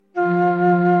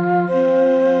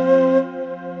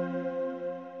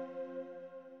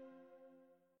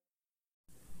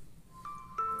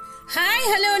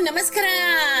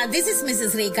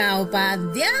ರೇಖಾ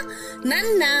ಉಪಾಧ್ಯ.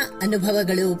 ನನ್ನ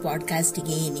ಅನುಭವಗಳು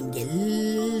ಪಾಡ್ಕಾಸ್ಟ್ಗೆ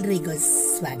ನಿಮ್ಗೆಲ್ರಿಗೂ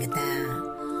ಸ್ವಾಗತ.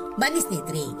 ಬನ್ನಿ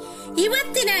ಸ್ನೇಹಿತರೆ,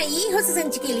 ಇವತ್ತಿನ ಈ ಹೊಸ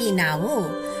ಸಂಚಿಕೆಯಲ್ಲಿ ನಾವು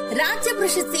ರಾಜ್ಯ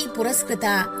ಪ್ರಶಸ್ತಿ ಪುರಸ್ಕೃತ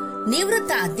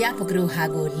ನಿವೃತ್ತ ಅಧ್ಯಾಪಕರು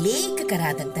ಹಾಗೂ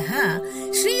ಲೇಖಕರಾದಂತಹ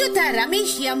ಶ್ರೀಯುತ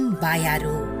ರಮೇಶ್ ಎಂ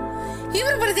ಬಾಯಾರು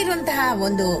ಇವರು ಬರೆದಿರುವಂತಹ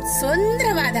ಒಂದು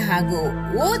ಸುಂದರವಾದ ಹಾಗೂ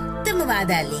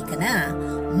ಉತ್ತಮವಾದ ಲೇಖನ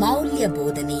ಮೌಲ್ಯ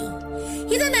ಬೋಧನೆ.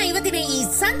 ಇದನ್ನ ಇವತ್ತಿನ ಈ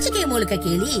ಸಂಚಿಕೆಯ ಮೂಲಕ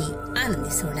ಕೇಳಿ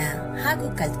ಆನಂದಿಸೋಣ ಹಾಗೂ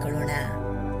ಕಲ್ತ್ಕೊಳ್ಳೋಣ.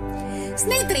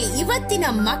 ಸ್ನೇಹಿತರೆ, ಇವತ್ತಿನ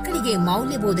ಮಕ್ಕಳಿಗೆ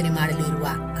ಮೌಲ್ಯ ಬೋಧನೆ ಮಾಡಲು ಇರುವ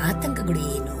ಆತಂಕಗಳು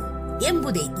ಏನು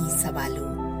ಎಂಬುದೇ ಈ ಸವಾಲು.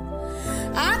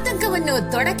 ಆತಂಕವನ್ನು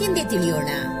ತೊಡಕೆಂದೇ ತಿಳಿಯೋಣ.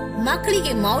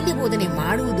 ಮಕ್ಕಳಿಗೆ ಮೌಲ್ಯ ಬೋಧನೆ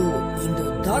ಮಾಡುವುದು ಇಂದು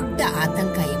ದೊಡ್ಡ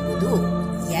ಆತಂಕ ಎಂಬುದು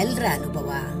ಎಲ್ಲರ ಅನುಭವ.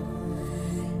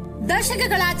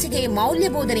 ದಶಕಗಳಾಚೆಗೆ ಮೌಲ್ಯ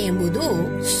ಬೋಧನೆ ಎಂಬುದು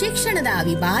ಶಿಕ್ಷಣದ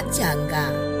ಅವಿಭಾಜ್ಯ ಅಂಗ.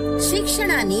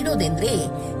 ಶಿಕ್ಷಣ ನೀಡೋದೆಂದ್ರೆ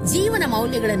ಜೀವನ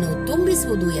ಮೌಲ್ಯಗಳನ್ನು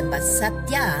ತುಂಬಿಸುವುದು ಎಂಬ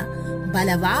ಸತ್ಯ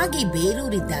ಬಲವಾಗಿ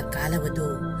ಬೇರೂರಿದ್ದ ಕಾಲವದು.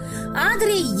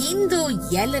 ಆದರೆ ಇಂದು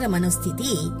ಎಲ್ಲರ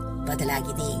ಮನೋಸ್ಥಿತಿ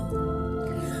ಬದಲಾಗಿದೆ.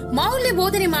 ಮೌಲ್ಯ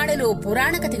ಬೋಧನೆ ಮಾಡಲು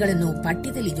ಪುರಾಣ ಕಥೆಗಳನ್ನು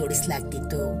ಪಠ್ಯದಲ್ಲಿ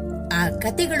ಜೋಡಿಸಲಾಗ್ತಿತ್ತು. ಆ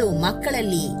ಕಥೆಗಳು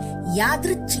ಮಕ್ಕಳಲ್ಲಿ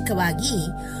ಯಾದೃಚ್ಛಿಕವಾಗಿ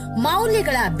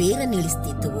ಮೌಲ್ಯಗಳ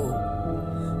ಬೇರನ್ನಿಳಿಸುತ್ತಿದ್ದುವು.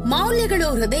 ಮೌಲ್ಯಗಳು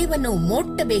ಹೃದಯವನ್ನು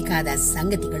ಮುಟ್ಟಬೇಕಾದ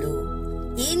ಸಂಗತಿಗಳು.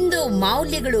 ಇಂದು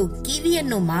ಮೌಲ್ಯಗಳು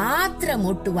ಕಿವಿಯನ್ನು ಮಾತ್ರ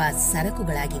ಮುಟ್ಟುವ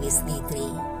ಸರಕುಗಳಾಗಿವೆ ಸ್ನೇಹಿತರೆ.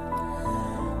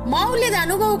 ಮೌಲ್ಯದ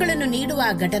ಅನುಭವಗಳನ್ನು ನೀಡುವ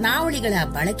ಘಟನಾವಳಿಗಳ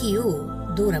ಬಳಕೆಯೂ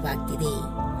ದೂರವಾಗ್ತಿದೆ.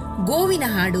 ಗೋವಿನ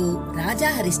ಹಾಡು, ರಾಜ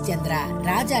ಹರಿಶ್ಚಂದ್ರ,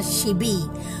 ರಾಜ ಶಿಬಿ,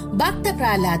 ಭಕ್ತ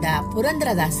ಪ್ರಹ್ಲಾದ,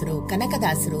 ಪುರಂದರದಾಸರು,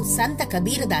 ಕನಕದಾಸರು, ಸಂತ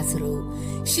ಕಬೀರದಾಸರು,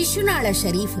 ಶಿಶುನಾಳ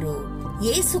ಶರೀಫರು,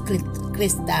 ಯೇಸು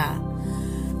ಕ್ರಿಸ್ತ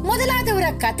ಮೊದಲಾದವರ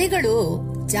ಕಥೆಗಳು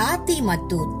ಜಾತಿ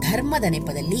ಮತ್ತು ಧರ್ಮದ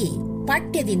ನೆಪದಲ್ಲಿ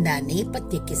ಪಠ್ಯದಿಂದ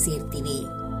ನೇಪಥ್ಯಕ್ಕೆ ಸೇರ್ತಿವೆ.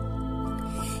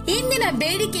 ಇಂದಿನ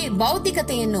ಬೇಡಿಕೆ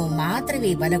ಬೌದ್ಧಿಕತೆಯನ್ನು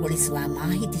ಮಾತ್ರವೇ ಬಲಗೊಳಿಸುವ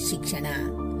ಮಾಹಿತಿ ಶಿಕ್ಷಣ.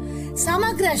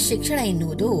 ಸಮಗ್ರ ಶಿಕ್ಷಣ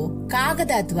ಎನ್ನುವುದು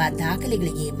ಕಾಗದ ಅಥವಾ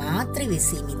ದಾಖಲೆಗಳಿಗೆ ಮಾತ್ರವೇ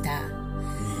ಸೀಮಿತ.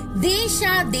 ದೇಶ,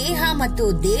 ದೇಹ ಮತ್ತು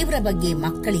ದೇವರ ಬಗ್ಗೆ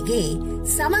ಮಕ್ಕಳಿಗೆ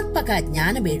ಸಮರ್ಪಕ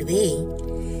ಜ್ಞಾನ ಬೇಡುವೆ.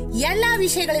 ಎಲ್ಲಾ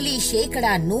ವಿಷಯಗಳಲ್ಲಿ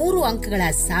 100 ಅಂಕಗಳ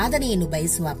ಸಾಧನೆಯನ್ನು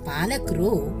ಬಯಸುವ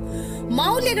ಪಾಲಕರು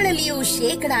ಮೌಲ್ಯಗಳಲ್ಲಿಯೂ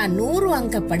 100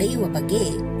 ಅಂಕ ಪಡೆಯುವ ಬಗ್ಗೆ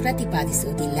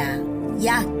ಪ್ರತಿಪಾದಿಸುವುದಿಲ್ಲ.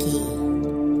 ಯಾಕೆ?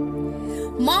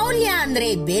 ಮೌಲ್ಯ ಅಂದ್ರೆ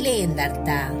ಬೆಲೆ ಎಂದರ್ಥ.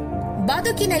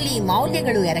 ಬದುಕಿನಲ್ಲಿ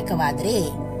ಮೌಲ್ಯಗಳು ಎರಕವಾದರೆ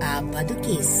ಆ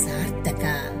ಬದುಕೇ ಸಾರ್ಥಕ.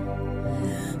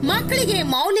 ಮಕ್ಕಳಿಗೆ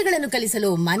ಮೌಲ್ಯಗಳನ್ನು ಕಲಿಸಲು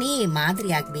ಮನೆಯೇ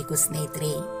ಮಾದರಿಯಾಗಬೇಕು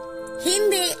ಸ್ನೇಹಿತರೆ.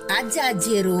 ಹಿಂದೆ ಅಜ್ಜ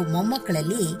ಅಜ್ಜಿಯರು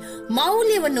ಮೊಮ್ಮಕ್ಕಳಲ್ಲಿ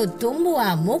ಮೌಲ್ಯವನ್ನು ತುಂಬುವ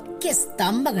ಮುಖ್ಯ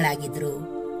ಸ್ತಂಭಗಳಾಗಿದ್ರು.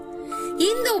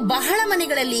 ಇಂದು ಬಹಳ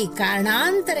ಮನೆಗಳಲ್ಲಿ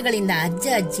ಕಾರಣಾಂತರಗಳಿಂದ ಅಜ್ಜ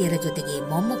ಅಜ್ಜಿಯರ ಜೊತೆಗೆ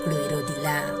ಮೊಮ್ಮಕ್ಕಳು ಇರೋದಿಲ್ಲ.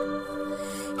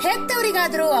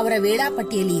 ಹೆತ್ತವರಿಗಾದರೂ ಅವರ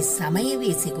ವೇಳಾಪಟ್ಟಿಯಲ್ಲಿ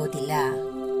ಸಮಯವೇ ಸಿಗೋದಿಲ್ಲ.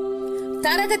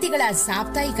 ತರಗತಿಗಳ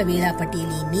ಸಾಪ್ತಾಹಿಕ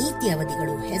ವೇಳಾಪಟ್ಟಿಯಲ್ಲಿ ನೀತಿ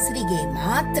ಅವಧಿಗಳು ಹೆಸರಿಗೆ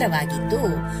ಮಾತ್ರವಾಗಿದ್ದು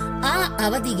ಆ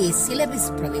ಅವಧಿಗೆ ಸಿಲೆಬಸ್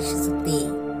ಪ್ರವೇಶಿಸುತ್ತೆ.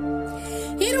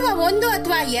 ಇರುವ 1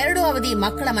 ಅಥವಾ 2 ಅವಧಿ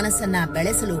ಮಕ್ಕಳ ಮನಸ್ಸನ್ನ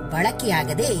ಬೆಳೆಸಲು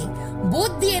ಬಳಕೆಯಾಗದೆ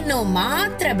ಬುದ್ಧಿಯನ್ನು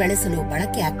ಮಾತ್ರ ಬೆಳೆಸಲು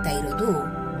ಬಳಕೆ ಆಗ್ತಾ ಇರೋದು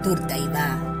ದುರ್ದೈವ.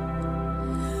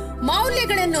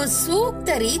 ಮೌಲ್ಯಗಳನ್ನು ಸೂಕ್ತ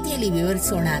ರೀತಿಯಲ್ಲಿ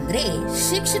ವಿವರಿಸೋಣ ಅಂದ್ರೆ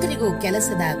ಶಿಕ್ಷಕರಿಗೂ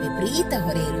ಕೆಲಸದ ವಿಪರೀತ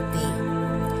ಹೊರೆ ಇರುತ್ತೆ.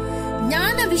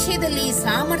 ಜ್ಞಾನ ವಿಷಯದಲ್ಲಿ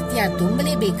ಸಾಮರ್ಥ್ಯ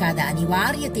ತುಂಬಲೇಬೇಕಾದ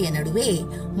ಅನಿವಾರ್ಯತೆಯ ನಡುವೆ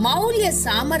ಮೌಲ್ಯ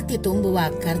ಸಾಮರ್ಥ್ಯ ತುಂಬುವ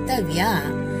ಕರ್ತವ್ಯ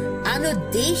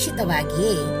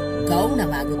ಅನುದ್ದೇಶಿತವಾಗಿಯೇ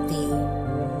ಗೌಣವಾಗುತ್ತೆ.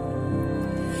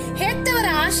 ಹೆತ್ತವರ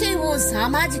ಆಶಯವು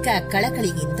ಸಾಮಾಜಿಕ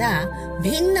ಕಳಕಳಿಗಿಂತ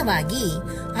ಭಿನ್ನವಾಗಿ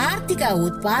ಆರ್ಥಿಕ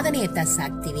ಉತ್ಪಾದನೆಯತ್ತ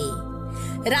ಸಾಗ್ತಿವೆ.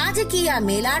 ರಾಜಕೀಯ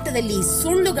ಮೇಲಾಟದಲ್ಲಿ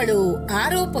ಸುಳ್ಳುಗಳು,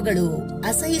 ಆರೋಪಗಳು,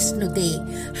 ಅಸಹಿಷ್ಣುತೆ,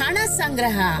 ಹಣ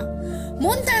ಸಂಗ್ರಹ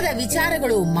ಮುಂತಾದ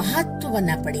ವಿಚಾರಗಳು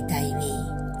ಮಹತ್ವವನ್ನ ಪಡಿತಾ ಇವೆ.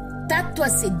 ತತ್ವ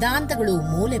ಸಿದ್ಧಾಂತಗಳು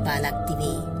ಮೂಲೆ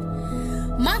ಪಾಲಾಗ್ತಿವೆ.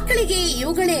 ಮಕ್ಕಳಿಗೆ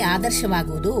ಇವುಗಳೇ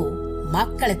ಆದರ್ಶವಾಗುವುದು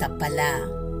ಮಕ್ಕಳ ತಪ್ಪಲ್ಲ.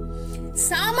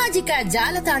 ಸಾಮಾಜಿಕ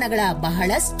ಜಾಲತಾಣಗಳ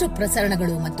ಬಹಳಷ್ಟು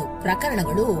ಪ್ರಸರಣಗಳು ಮತ್ತು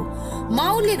ಪ್ರಕರಣಗಳು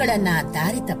ಮೌಲ್ಯಗಳನ್ನ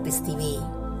ದಾರಿ ತಪ್ಪಿಸ್ತಿವೆ.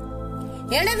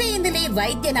 ಎಳವೆಯಿಂದಲೇ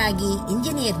ವೈದ್ಯನಾಗಿ,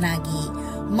 ಇಂಜಿನಿಯರ್ನಾಗಿ,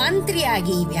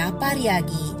 ಮಂತ್ರಿಯಾಗಿ,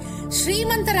 ವ್ಯಾಪಾರಿಯಾಗಿ,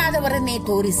 ಶ್ರೀಮಂತರಾದವರನ್ನೇ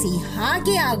ತೋರಿಸಿ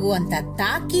ಹಾಗೆ ಆಗುವಂತ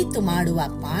ತಾಕೀತು ಮಾಡುವ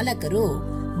ಪಾಲಕರು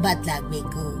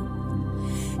ಬದಲಾಗಬೇಕು.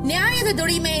 ನ್ಯಾಯದ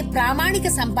ದುಡಿಮೆ, ಪ್ರಾಮಾಣಿಕ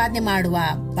ಸಂಪಾದನೆ ಮಾಡುವ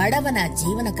ಬಡವನ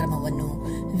ಜೀವನ ಕ್ರಮವನ್ನು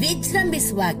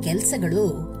ವಿಜೃಂಭಿಸುವ ಕೆಲಸಗಳು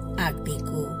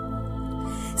ಆಗ್ಬೇಕು.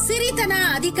 ಸಿರಿತನ,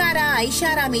 ಅಧಿಕಾರ,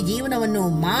 ಐಷಾರಾಮಿ ಜೀವನವನ್ನು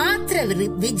ಮಾತ್ರ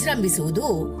ವಿಜೃಂಭಿಸುವುದು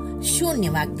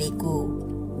ಶೂನ್ಯವಾಗಬೇಕು.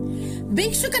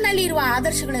 ಭಿಕ್ಷುಕನಲ್ಲಿರುವ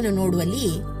ಆದರ್ಶಗಳನ್ನು ನೋಡುವಲ್ಲಿ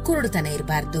ಕುರುಡುತನ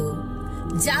ಇರಬಾರದು.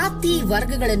 ಜಾತಿ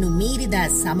ವರ್ಗಗಳನ್ನು ಮೀರಿದ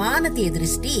ಸಮಾನತೆಯ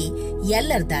ದೃಷ್ಟಿ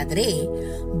ಎಲ್ಲರದಾದ್ರೆ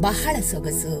ಬಹಳ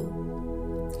ಸೊಗಸು.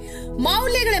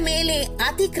 ಮೌಲ್ಯಗಳ ಮೇಲೆ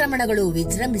ಅತಿಕ್ರಮಣಗಳು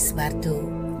ವಿಜೃಂಭಿಸಬಾರದು.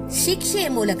 ಶಿಕ್ಷೆಯ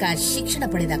ಮೂಲಕ ಶಿಕ್ಷಣ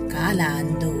ಪಡೆದ ಕಾಲ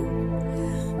ಅಂದು.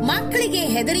 ಮಕ್ಕಳಿಗೆ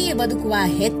ಹೆದರಿಯೇ ಬದುಕುವ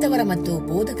ಹೆತ್ತವರ ಮತ್ತು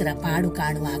ಬೋಧಕರ ಪಾಡು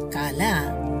ಕಾಣುವ ಕಾಲ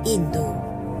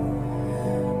ಇಂದು.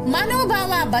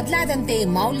 ಮನೋಭಾವ ಬದಲಾದಂತೆ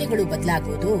ಮೌಲ್ಯಗಳು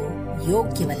ಬದಲಾಗುವುದು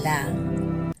ಯೋಗ್ಯವಲ್ಲ.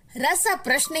 ರಸ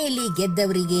ಪ್ರಶ್ನೆಯಲ್ಲಿ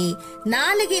ಗೆದ್ದವರಿಗೆ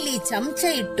ನಾಲಿಗೆಯಲ್ಲಿ ಚಮಚ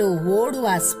ಇಟ್ಟು ಓಡುವ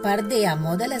ಸ್ಪರ್ಧೆಯ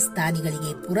ಮೊದಲ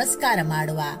ಸ್ಥಾನಿಗಳಿಗೆ ಪುರಸ್ಕಾರ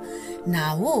ಮಾಡುವ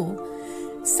ನಾವು,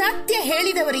 ಸತ್ಯ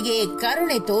ಹೇಳಿದವರಿಗೆ,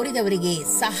 ಕರುಣೆ ತೋರಿದವರಿಗೆ,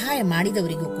 ಸಹಾಯ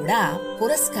ಮಾಡಿದವರಿಗೂ ಕೂಡ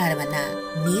ಪುರಸ್ಕಾರವನ್ನ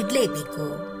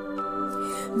ನೀಡಲೇಬೇಕು.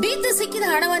 ಬಿದ್ದು ಸಿಕ್ಕಿದ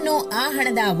ಹಣವನ್ನು ಆ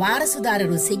ಹಣದ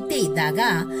ವಾರಸುದಾರರು ಸಿಗದೇ ಇದ್ದಾಗ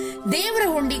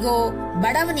ದೇವರ ಹುಂಡಿಗೋ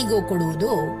ಬಡವನಿಗೋ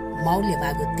ಕೊಡುವುದು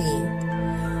ಮೌಲ್ಯವಾಗುತ್ತೆ.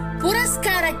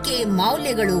 ಪುರಸ್ಕಾರಕ್ಕೆ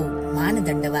ಮೌಲ್ಯಗಳು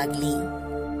ಮಾನದಂಡವಾಗಲಿ.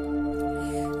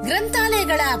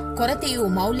 ಗ್ರಂಥಾಲಯಗಳ ಕೊರತೆಯು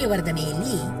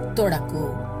ಮೌಲ್ಯವರ್ಧನೆಯಲ್ಲಿ ತೊಡಕು.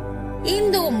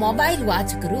 ಇಂದು ಮೊಬೈಲ್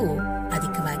ವಾಚಕರು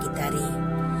ಅಧಿಕವಾಗಿದ್ದಾರೆ.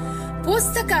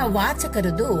 ಪುಸ್ತಕ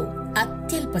ವಾಚಕರದು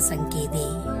ಅತ್ಯಲ್ಪ ಸಂಖ್ಯೆ ಇದೆ.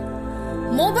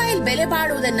 ಮೊಬೈಲ್ ಬೆಲೆ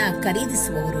ಬಾಳುವುದನ್ನ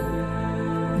ಖರೀದಿಸುವವರು,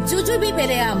 ಜುಜುಬಿ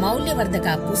ಬೆಲೆಯ ಮೌಲ್ಯವರ್ಧಕ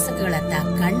ಪುಸ್ತಕಗಳತ್ತ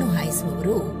ಕಣ್ಣು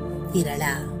ಹಾಯಿಸುವವರು ವಿರಳ.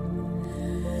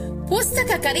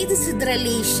 ಪುಸ್ತಕ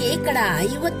ಖರೀದಿಸಿದ್ರಲ್ಲಿ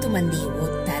 50% ಮಂದಿ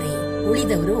ಓದ್ತಾರೆ,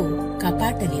 ಉಳಿದವರು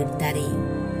ಕಪಾಟಲ್ಲಿ ಇಡ್ತಾರೆ.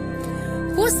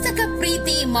 ಪುಸ್ತಕ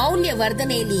ಪ್ರೀತಿ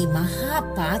ಮೌಲ್ಯವರ್ಧನೆಯಲ್ಲಿ ಮಹಾ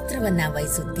ಪಾತ್ರವನ್ನ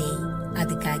ವಹಿಸುತ್ತೆ.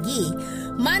 ಅದಕ್ಕಾಗಿ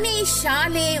ಮನೆ,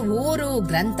 ಶಾಲೆ, ಊರು,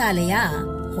 ಗ್ರಂಥಾಲಯ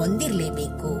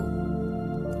ಹೊಂದಿರಲೇಬೇಕು.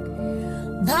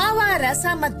 ಭಾವ, ರಸ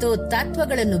ಮತ್ತು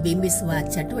ತತ್ವಗಳನ್ನು ಬಿಂಬಿಸುವ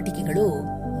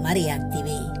ಚಟುವಟಿಕೆಗಳು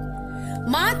ಮರೆಯಾಗ್ತಿವೆ.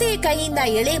 ಮಾತೆ ಕೈಯಿಂದ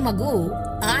ಎಳೆ ಮಗು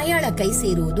ಆಯಾಳ ಕೈ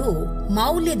ಸೇರುವುದು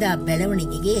ಮೌಲ್ಯದ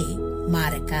ಬೆಳವಣಿಗೆಗೆ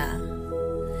ಮಾರಕ.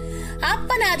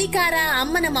 ಅಪ್ಪನ ಅಧಿಕಾರ,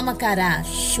 ಅಮ್ಮನ ಮಮಕಾರ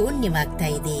ಶೂನ್ಯವಾಗ್ತಾ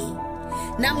ಇದೆ.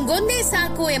 ನಮ್ಗೊಂದೇ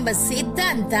ಸಾಕು ಎಂಬ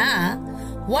ಸಿದ್ಧಾಂತ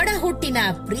ಒಡ ಹುಟ್ಟಿನ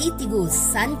ಪ್ರೀತಿಗೂ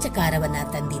ಸಂಚಕಾರವನ್ನ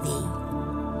ತಂದಿದೆ.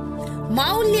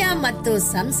 ಮೌಲ್ಯ ಮತ್ತು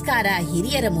ಸಂಸ್ಕಾರ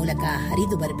ಹಿರಿಯರ ಮೂಲಕ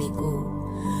ಹರಿದು ಬರಬೇಕು.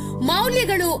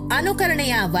 ಮೌಲ್ಯಗಳು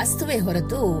ಅನುಕರಣೆಯ ವಸ್ತುವೇ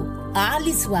ಹೊರತು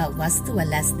ಆಲಿಸುವ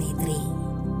ವಸ್ತುವಲ್ಲ ಸ್ನೇಹಿತರೆ.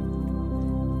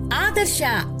 ಆದರ್ಶ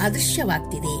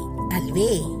ಅದೃಶ್ಯವಾಗ್ತಿದೆ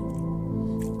ಅಲ್ವೇ?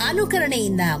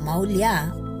 ಅನುಕರಣೆಯಿಂದ ಮೌಲ್ಯ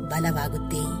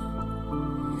ಬಲವಾಗುತ್ತೆ.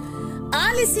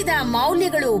 ಆಲಿಸಿದ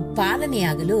ಮೌಲ್ಯಗಳು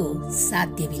ಪಾಲನೆಯಾಗಲು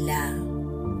ಸಾಧ್ಯವಿಲ್ಲ.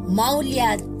 ಮೌಲ್ಯ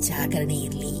ಜಾಗರಣೆ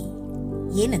ಇರಲಿ.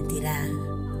 ಏನಂತೀರಾ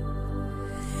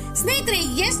ಸ್ನೇಹಿತರೆ?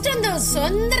 ಎಷ್ಟೊಂದು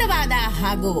ಸುಂದರವಾದ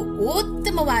ಹಾಗೂ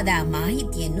ಉತ್ತಮವಾದ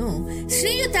ಮಾಹಿತಿಯನ್ನು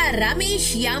ಶ್ರೀಯುತ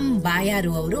ರಮೇಶ್ ಎಂ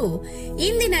ಬಾಯಾರು ಅವರು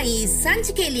ಇಂದಿನ ಈ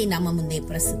ಸಂಚಿಕೆಯಲ್ಲಿ ನಮ್ಮ ಮುಂದೆ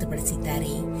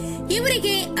ಪ್ರಸ್ತುತಪಡಿಸಿದ್ದಾರೆ.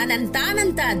 ಇವರಿಗೆ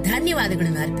ಅನಂತಾನಂತ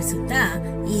ಧನ್ಯವಾದಗಳನ್ನು ಅರ್ಪಿಸುತ್ತಾ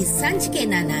ಈ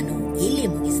ಸಂಚಿಕೆಯನ್ನ ನಾನು ಇಲ್ಲಿ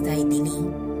ಮುಗಿಸ್ತಾ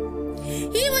ಇದ್ದೀನಿ.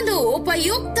 ಈ ಒಂದು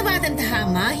ಉಪಯುಕ್ತವಾದಂತಹ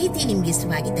ಮಾಹಿತಿ ನಿಮ್ಗೆ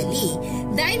ಇಷ್ಟವಾಗಿದ್ದಲ್ಲಿ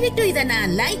ದಯವಿಟ್ಟು ಇದನ್ನ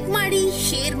ಲೈಕ್ ಮಾಡಿ,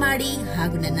 ಶೇರ್ ಮಾಡಿ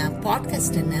ಹಾಗೂ ನನ್ನ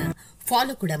ಪಾಡ್ಕಾಸ್ಟ್ ಅನ್ನ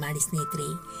ಫಾಲೋ ಕೂಡ ಮಾಡಿ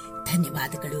ಸ್ನೇಹಿತರೆ.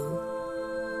 ಧನ್ಯವಾದಗಳು.